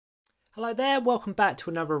Hello there, welcome back to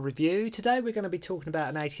another review. Today we're going to be talking about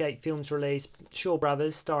an 88 films release, Shaw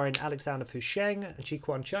Brothers, starring Alexander Sheng and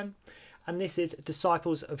Kuan-Chun. And this is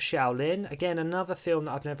Disciples of Shaolin. Again, another film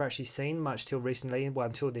that I've never actually seen much till recently, well,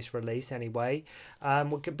 until this release anyway.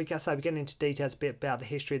 We're getting into details a bit about the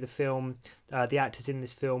history of the film, the actors in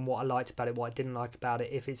this film, what I liked about it, what I didn't like about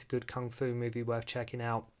it, if it's a good kung fu movie worth checking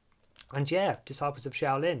out. And yeah, Disciples of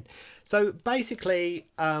Shaolin. So basically,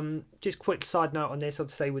 just quick side note on this,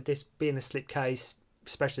 obviously with this being a slipcase,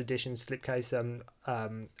 special edition slipcase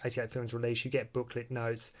 88 films release, you get booklet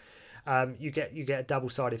notes, you get a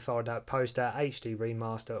double-sided fold out poster, HD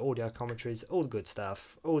remaster, audio commentaries, all the good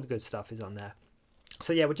stuff. All the good stuff is on there.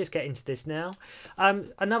 So yeah, we'll just get into this now.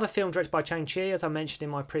 Another film directed by Chang, as I mentioned in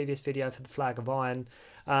my previous video for The Flag of Iron.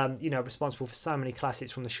 Responsible for so many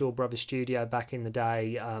classics from the Shaw Brothers studio back in the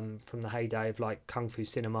day, from the heyday of like Kung Fu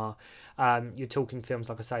cinema. You're talking films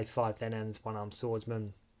like I say, Five Venoms, One Armed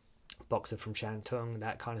Swordsman, Boxer from Shang,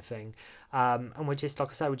 that kind of thing. And we're just, like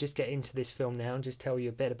I say, we'll just get into this film now and just tell you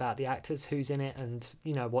a bit about the actors, who's in it, and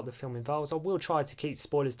what the film involves. I will try to keep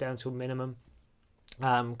spoilers down to a minimum,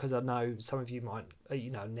 because I know some of you might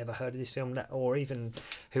never heard of this film, or even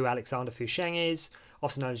who Alexander Sheng is,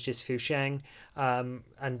 also known as just Sheng.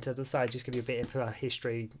 And as I say, just give you a bit of a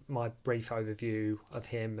history, my brief overview of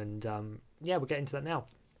him, and yeah, we'll get into that now.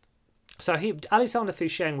 So Alexander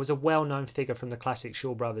Sheng was a well-known figure from the classic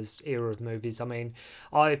Shaw Brothers era of movies. I mean,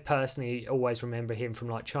 I personally always remember him from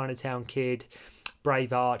like Chinatown Kid,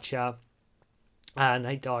 Brave Archer, and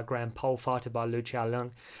 8 Diagram Pole Fighter by Lu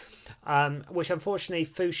Xiaolong. Which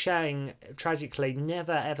unfortunately Sheng tragically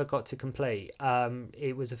never ever got to complete.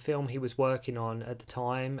 It was a film he was working on at the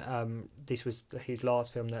time. This was his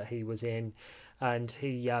last film that he was in, and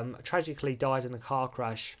he tragically died in a car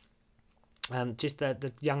crash, just at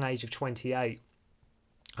the young age of 28.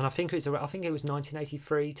 And I think it was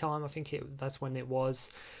 1983 time. That's when it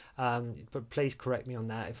was. But please correct me on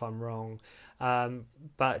that if I'm wrong.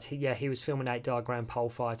 But he was filming 8 Diagram Pole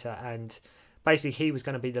Fighter, and basically he was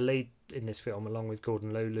going to be the lead in this film along with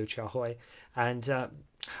Gordon Liu Chia-hui, and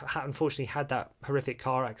unfortunately had that horrific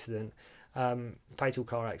car accident, fatal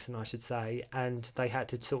car accident I should say, and they had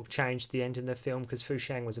to sort of change the end of the film because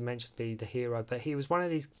Sheng was meant to be the hero, but he was one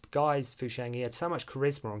of these guys, Sheng, he had so much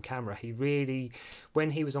charisma on camera. He really,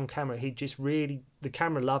 when he was on camera, the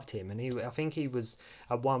camera loved him, and I think he was,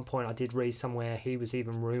 at one point I did read somewhere, he was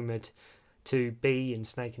even rumoured to be in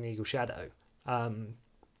Snake and Eagle Shadow.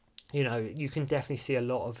 You can definitely see a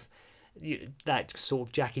lot of that sort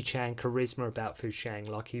of Jackie Chan charisma about Sheng.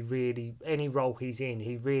 Like any role he's in,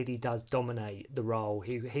 he really does dominate the role.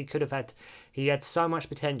 He had so much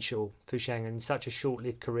potential, Sheng, in such a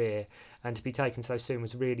short-lived career, and to be taken so soon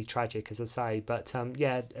was really tragic, as I say. But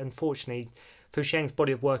unfortunately, Sheng's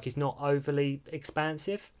body of work is not overly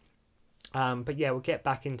expansive. But yeah, we'll get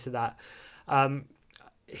back into that.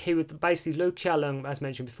 He was basically Lu Xiaolong, as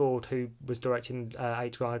mentioned before, who was directing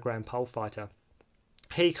 8 Diagram Pole Fighter.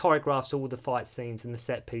 He choreographs all the fight scenes and the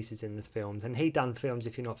set pieces in the films, and he done films,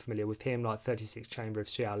 if you're not familiar with him, like 36 Chamber of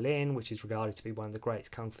Shaolin, which is regarded to be one of the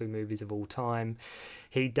greatest kung fu movies of all time.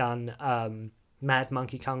 He done Mad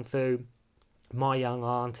Monkey Kung Fu, My Young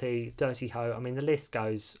Auntie, Dirty Ho. I mean, the list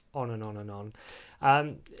goes on and on and on.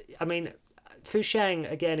 I mean, Sheng,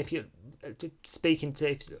 again, if you're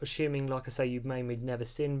assuming, like I say, you've maybe never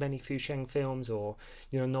seen many Sheng films, or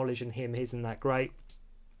your knowledge on him isn't that great,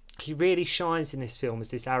 he really shines in this film as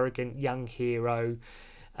this arrogant young hero,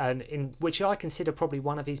 and in which I consider probably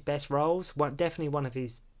one of his best roles, definitely one of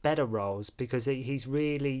his better roles, because he's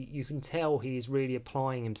really, you can tell he is really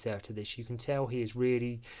applying himself to this. You can tell he is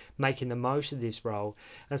really making the most of this role.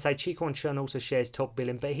 And say Kuan-Chun also shares top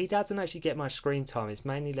billing, but he doesn't actually get much screen time. It's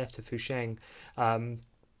mainly left to Sheng,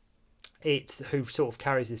 who sort of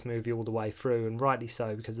carries this movie all the way through, and rightly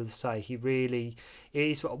so, because as I say, it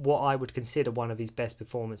is what I would consider one of his best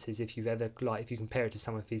performances if you compare it to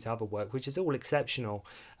some of his other work, which is all exceptional.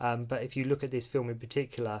 But if you look at this film in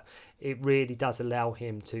particular, it really does allow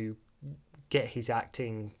him to get his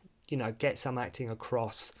acting, get some acting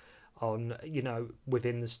across on,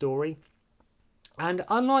 within the story. And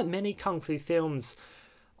unlike many kung fu films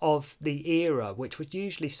of the era, which was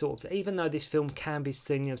usually sort of, even though this film can be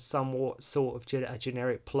seen as somewhat sort of a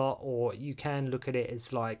generic plot, or you can look at it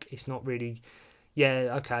as like, it's not really,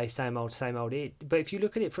 same old. But if you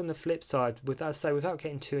look at it from the flip side, without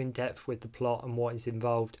getting too in depth with the plot and what is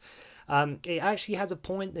involved, it actually has a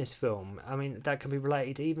point, this film. I mean, that can be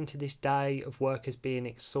related even to this day, of workers being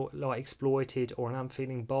exploited, or an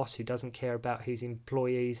unfeeling boss who doesn't care about his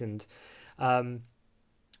employees, and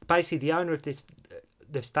basically the owner of this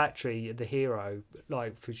factory, the hero,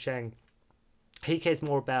 like Sheng, he cares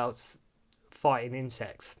more about fighting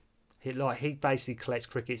insects. He basically collects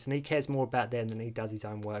crickets, and he cares more about them than he does his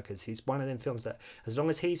own workers. He's one of them films that, as long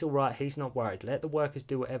as he's all right, he's not worried. Let the workers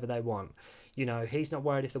do whatever they want. You know, he's not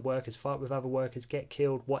worried if the workers fight with other workers, get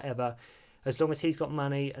killed, whatever. As long as he's got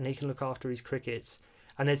money and he can look after his crickets.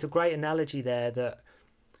 And there's a great analogy there that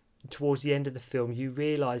towards the end of the film, you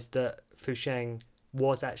realise that Fu Sheng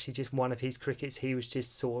was actually just one of his crickets. He was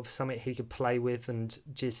just sort of something he could play with, and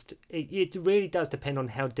just it really does depend on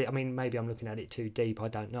how deep. I mean, maybe I'm looking at it too deep, I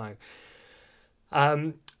don't know.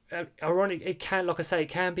 Ironic, it can, like I say, it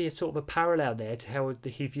can be a sort of a parallel there to how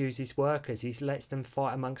he views his workers. He lets them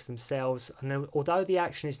fight amongst themselves, and although the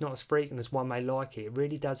action is not as frequent as one may like it, it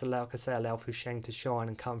really does allow, like I say, allow Fu Sheng to shine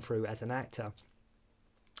and come through as an actor.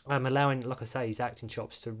 Allowing, like I say, his acting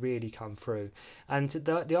chops to really come through. And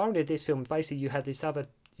the irony of this film, basically, you have this other,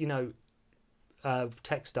 you know,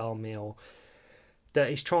 textile mill that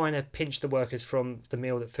is trying to pinch the workers from the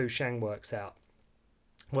mill that Fu Sheng works out.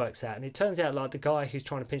 And it turns out, like, the guy who's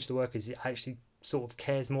trying to pinch the workers actually sort of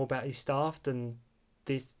cares more about his staff than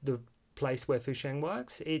the place where Fu Sheng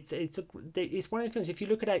works. It's one of the things, if you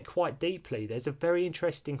look at it quite deeply, there's a very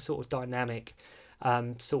interesting sort of dynamic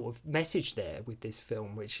sort of message there with this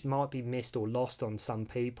film, which might be missed or lost on some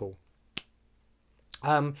people.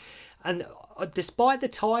 And despite the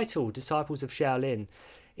title Disciples of Shaolin,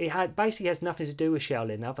 it basically has nothing to do with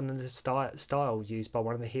Shaolin other than the style used by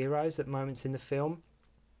one of the heroes at moments in the film.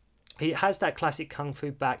 It has that classic kung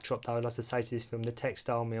fu backdrop, though, as I say, to this film, the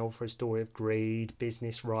textile mill for a story of greed,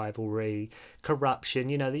 business rivalry, corruption,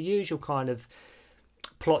 you know, the usual kind of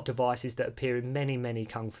plot devices that appear in many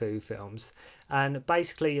kung fu films. And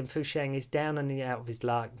basically, Fu Sheng is down and out of his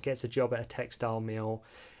luck, gets a job at a textile mill,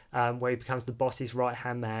 where he becomes the boss's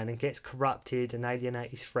right-hand man and gets corrupted and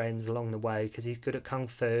alienate his friends along the way because he's good at kung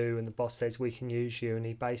fu, and the boss says, we can use you, and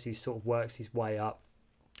he basically sort of works his way up,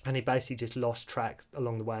 and he basically just lost track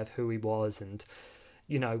along the way of who he was and,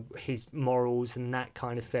 you know, his morals and that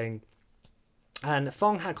kind of thing. And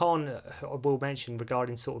Fong Hak-on, I will mention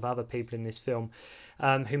regarding sort of other people in this film,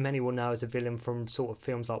 who many will know as a villain from sort of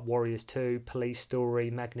films like Warriors 2, Police Story,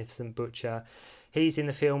 Magnificent Butcher. He's in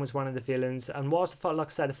the film as one of the villains, and whilst, like I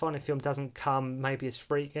say, the final film doesn't come maybe as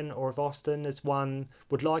frequent or as often as one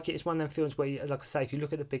would like it, it's one of them films where, like I say, if you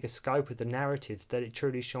look at the bigger scope of the narrative, that it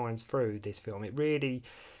truly shines through this film.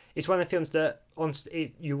 It's one of the films that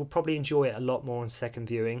you will probably enjoy it a lot more on second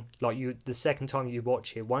viewing. Like the second time you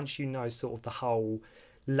watch it, once you know sort of the whole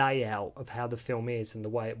layout of how the film is and the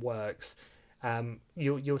way it works,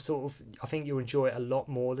 you'll sort of, I think you'll enjoy it a lot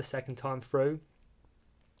more the second time through.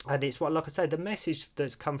 And it's what, like I say, the message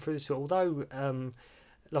that's come through this film, although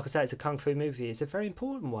like I say, it's a kung fu movie, it's a very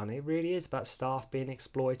important one. It really is about staff being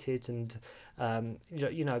exploited and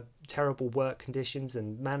you know, terrible work conditions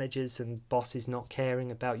and managers and bosses not caring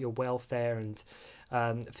about your welfare and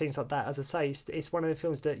things like that. As I say, it's one of the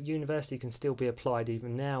films that universally can still be applied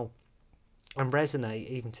even now and resonate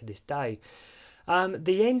even to this day.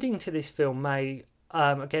 The ending to this film may,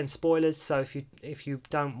 again, spoilers, so if you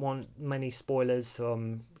don't want many spoilers,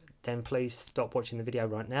 then please stop watching the video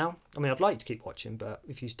right now. I mean, I'd like you to keep watching, but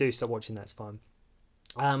if you do stop watching, that's fine.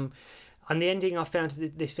 And the ending, I found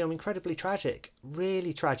this film incredibly tragic,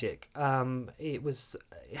 really tragic.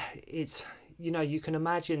 It's, you know, you can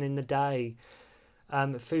imagine in the day,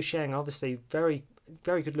 Fu Sheng, obviously very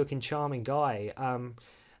good looking, charming guy.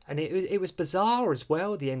 And it was bizarre as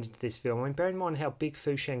well, the ending to this film. I mean, bear in mind how big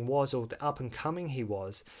Fu Sheng was, or the up and coming he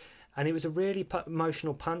was. And it was a really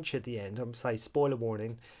emotional punch at the end, I'm say, spoiler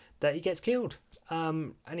warning, that he gets killed.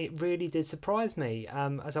 And it really did surprise me,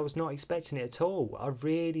 as I was not expecting it at all. I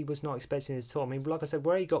really was not expecting it at all. I mean, like I said,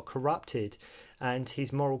 where he got corrupted and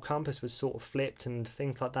his moral compass was sort of flipped and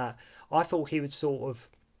things like that, I thought he would sort of,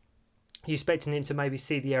 you expecting him to maybe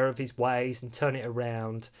see the error of his ways and turn it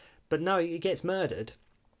around. But no, he gets murdered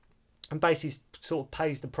and basically sort of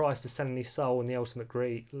pays the price for selling his soul and the ultimate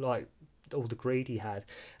greed, like all the greed he had.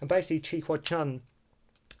 And basically Kuan-Chun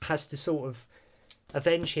has to sort of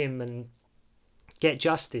avenge him and get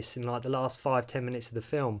justice in like the last 5-10 minutes of the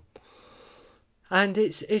film. And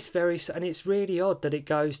it's really odd that it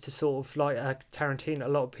goes to sort of like Tarantino. A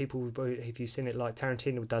lot of people, if you've seen it, like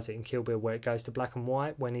Tarantino does it in Kill Bill, where it goes to black and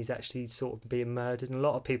white when he's actually sort of being murdered. And a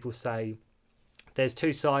lot of people say there's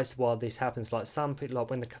two sides while this happens. Like some people, like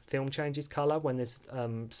when the film changes colour, when there's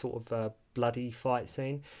sort of a bloody fight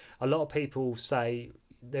scene, a lot of people say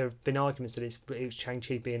there have been arguments that it was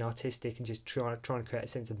Shang-Chi being artistic and just trying to create a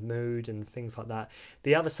sense of mood and things like that.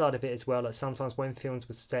 The other side of it as well, like sometimes when films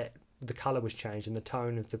were set the colour was changed and the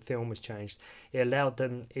tone of the film was changed. It allowed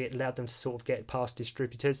them to sort of get past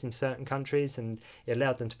distributors in certain countries, and it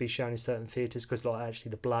allowed them to be shown in certain theatres, because like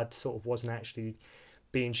actually the blood sort of wasn't actually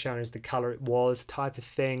being shown as the colour it was, type of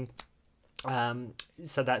thing.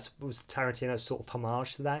 So that was Tarantino's sort of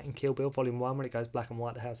homage to that in Kill Bill Volume 1, when it goes black and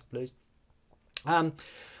white, The House of Blues.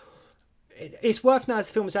 It's worth noting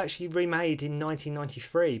the film was actually remade in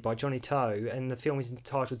 1993 by Johnny To, and the film is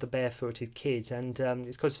entitled The Barefooted Kid, and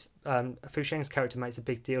it's because Fu Sheng's character makes a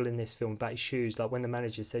big deal in this film about his shoes. Like when the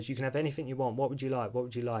manager says, you can have anything you want, what would you like, what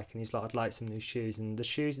would you like, and he's like, I'd like some new shoes. And the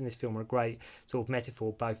shoes in this film are a great sort of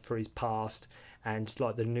metaphor both for his past and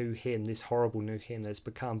like the new him, this horrible new him that's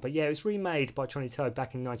become. But yeah, it was remade by Johnny To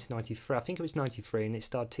back in 1993. I think it was 93, and it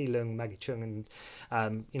starred T. Leung, Maggie Cheung,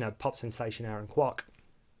 and you know, pop sensation Aaron Kwok.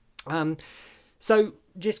 So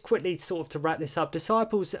just quickly sort of to wrap this up,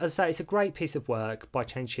 Disciples, as I say, it's a great piece of work by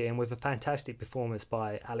Cheng and with a fantastic performance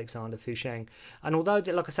by Alexander Fu Sheng. And although,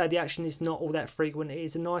 like I say, the action is not all that frequent, it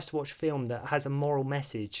is a nice to watch film that has a moral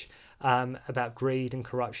message about greed and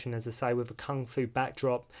corruption, as I say, with a kung fu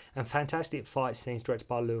backdrop and fantastic fight scenes directed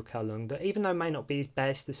by Liu Kao-lung, that even though may not be his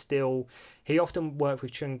best, is still, he often worked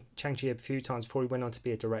with Chang a few times before he went on to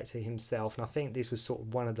be a director himself, and I think this was sort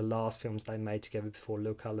of one of the last films they made together before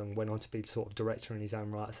Liu Kao-lung went on to be sort of director in his own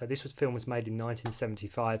right. So this film was made in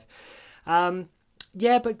 1975.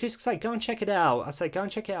 Yeah, but just say, go and check it out. I say go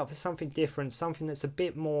and check it out for something different, something that's a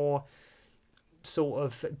bit more sort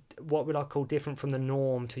of, what would I call, different from the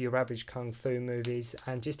norm to your average kung fu movies,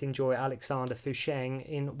 and just enjoy Alexander Fu Sheng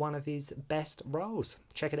in one of his best roles.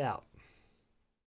 Check it out.